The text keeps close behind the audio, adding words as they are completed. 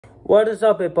What is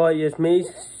up, everybody? It's me,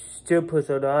 Stu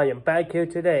Puzzle. I am back here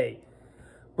today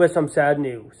with some sad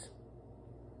news.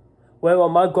 Well,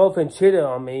 my girlfriend cheated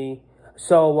on me,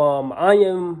 so I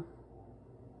am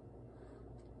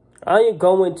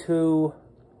going to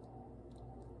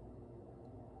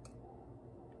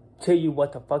tell you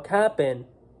what the fuck happened.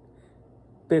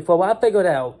 Before I figured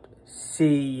out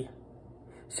she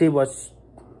was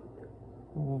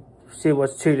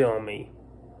cheating on me.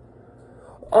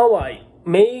 Alright,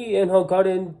 me and her got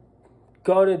in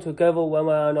together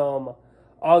around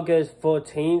August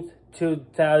 14th,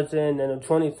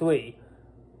 2023.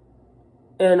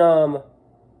 And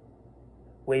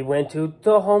we went to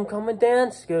the homecoming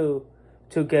dance school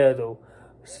together.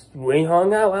 We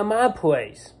hung out at my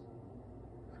place.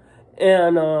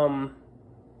 And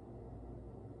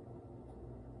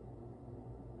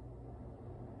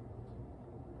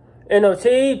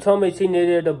she told me she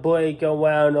needed a break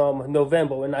around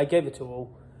November, and I gave it to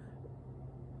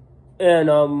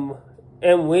her.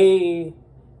 And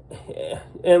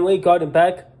we got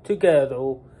back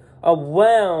together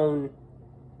around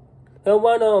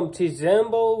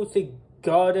December. She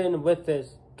got in with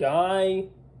this guy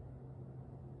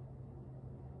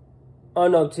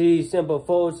on December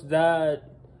 1st.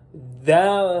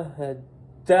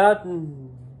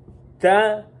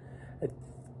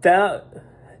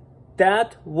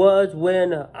 That was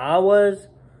when I was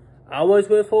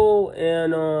with her,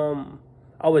 and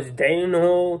I was dating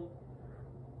her,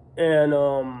 and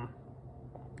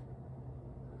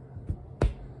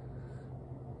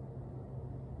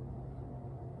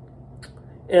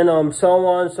so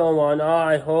on.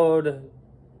 I heard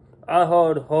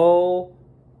her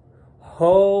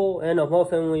and her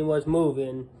family was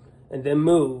moving, and they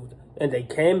moved, and they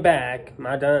came back.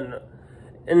 But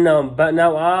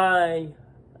now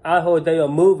I heard they were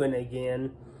moving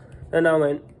again, and I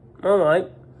went, alright,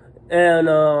 and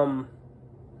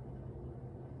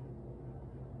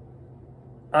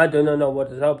I didn't know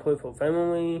what is up with her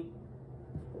family,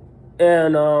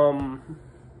 and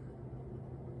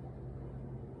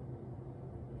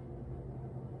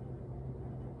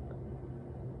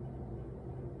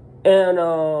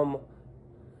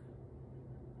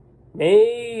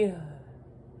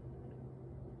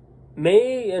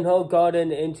me and her got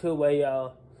into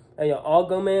an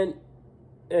argument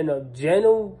in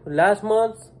January last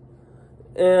month,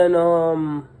 and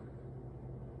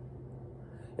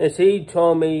she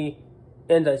told me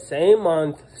in the same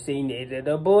month she needed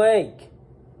a break,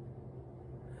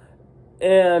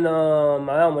 and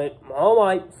I went,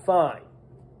 alright, fine,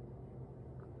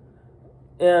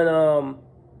 and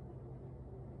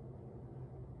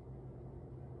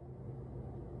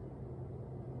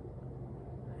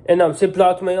she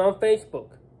blocked me on Facebook.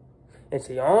 And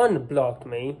she unblocked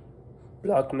me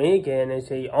again, and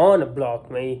she unblocked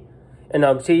me,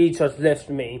 and she just left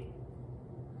me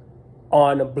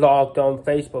unblocked on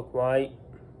Facebook, right?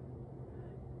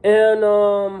 And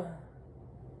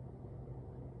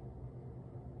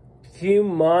few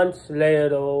months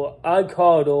later, I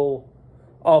called her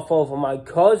off of my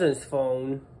cousin's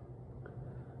phone,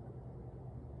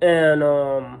 and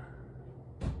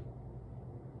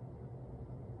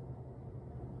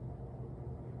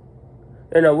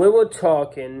we were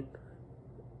talking,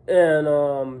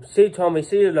 and she told me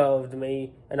she loved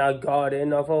me, and I got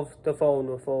in off of the phone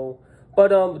with her. But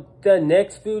the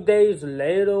next few days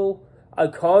later, I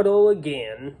called her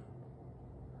again,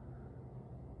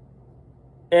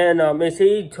 and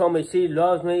she told me she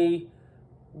loves me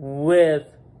with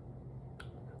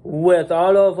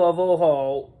all of her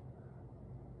heart,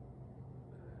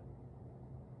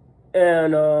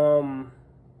 and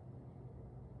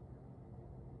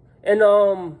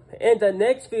the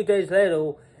next few days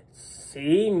later,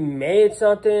 she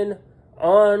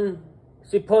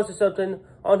posted something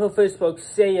on her Facebook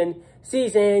saying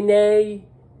she's in a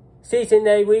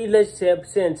relationship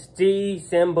since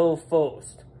December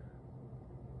 1st.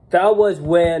 That was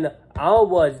when I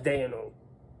was dating her,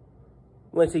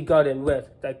 when she got in with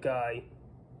that guy.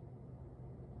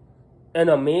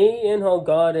 And me and her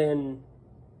got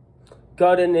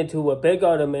into a big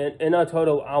argument, and I told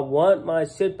her I want my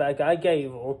shit back I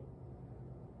gave her.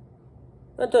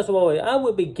 And just worry, I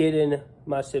will be getting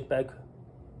my shit back.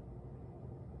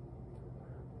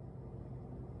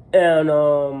 And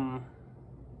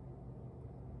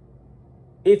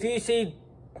if you see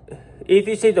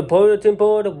the bulletin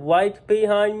board right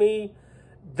behind me,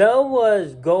 that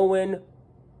was going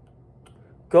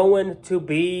to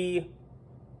be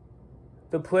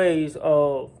the praise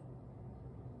of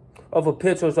a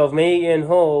pictures of me and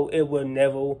her. It will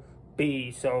never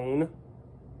be shown.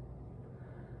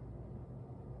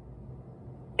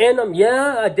 And,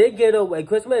 yeah, I did get a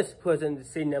Christmas present that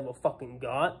she never fucking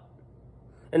got.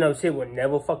 And she will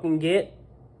never fucking get.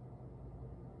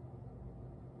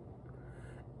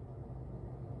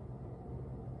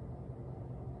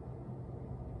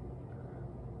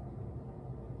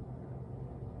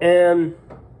 And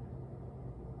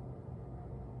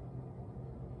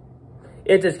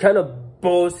it's just kind of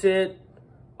bullshit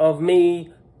of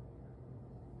me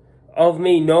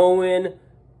knowing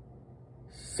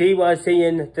she was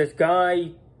seeing this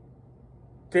guy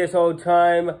this whole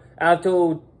time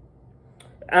after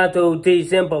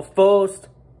December 1st.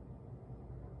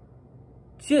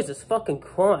 Jesus fucking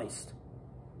Christ.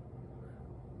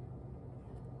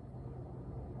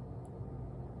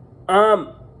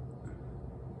 I'm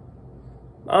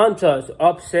just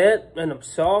upset and I'm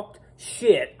shocked.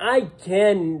 Shit, I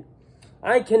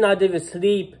cannot even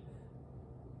sleep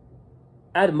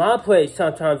at my place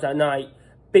sometimes at night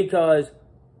because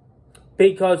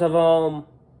of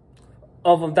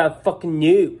that fucking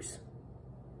news.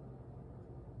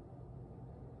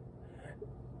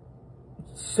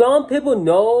 Some people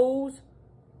knows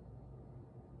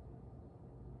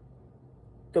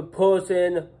the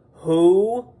person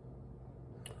who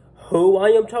I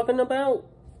am talking about.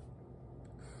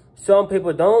 Some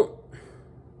people don't.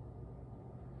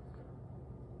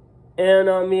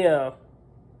 And yeah,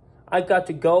 I got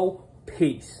to go.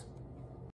 Peace.